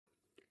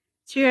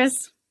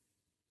Cheers.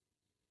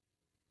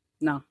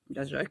 No, I'm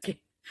just joking.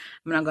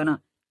 I'm not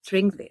gonna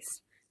drink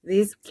this.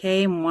 This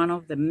came one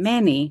of the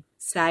many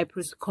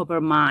Cyprus copper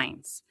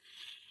mines.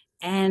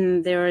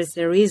 And there is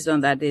a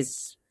reason that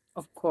is,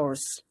 of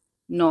course,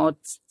 not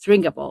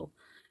drinkable.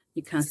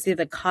 You can see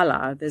the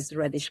color, this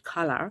reddish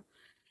color.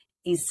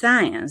 In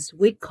science,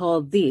 we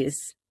call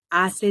this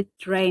acid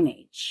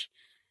drainage.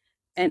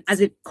 And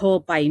as it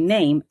called by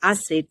name,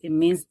 acid, it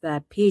means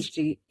the pH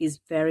is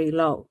very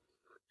low.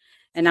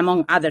 And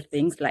among other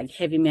things like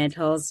heavy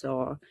metals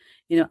or,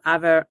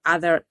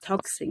 other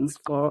toxins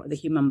for the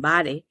human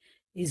body,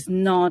 is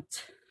not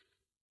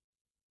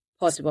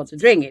possible to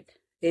drink it.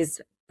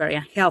 It's very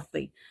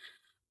unhealthy.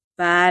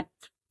 But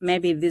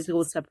maybe this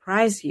will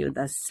surprise you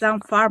that some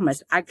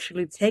farmers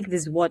actually take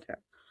this water,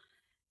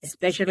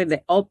 especially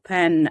the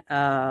open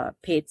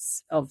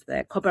pits of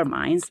the copper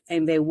mines,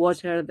 and they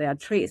water their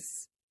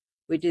trees,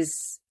 which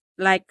is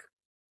like,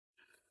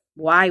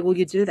 why would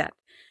you do that?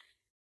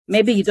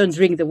 Maybe you don't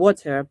drink the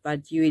water,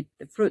 but you eat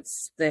the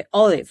fruits, the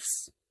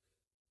olives.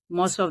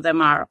 Most of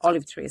them are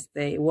olive trees,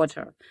 they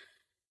water.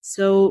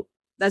 So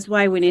that's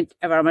why we need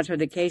environmental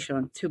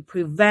education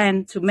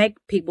to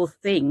make people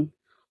think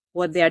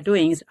what they are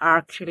doing is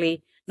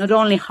actually not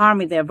only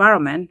harming the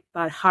environment,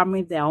 but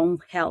harming their own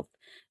health.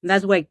 And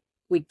that's why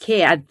we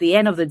care at the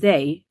end of the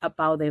day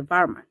about the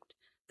environment,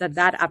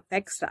 that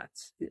affects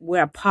us.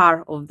 We're a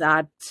part of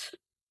that,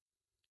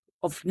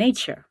 of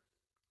nature.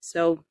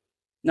 So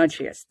no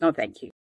cheers, no thank you.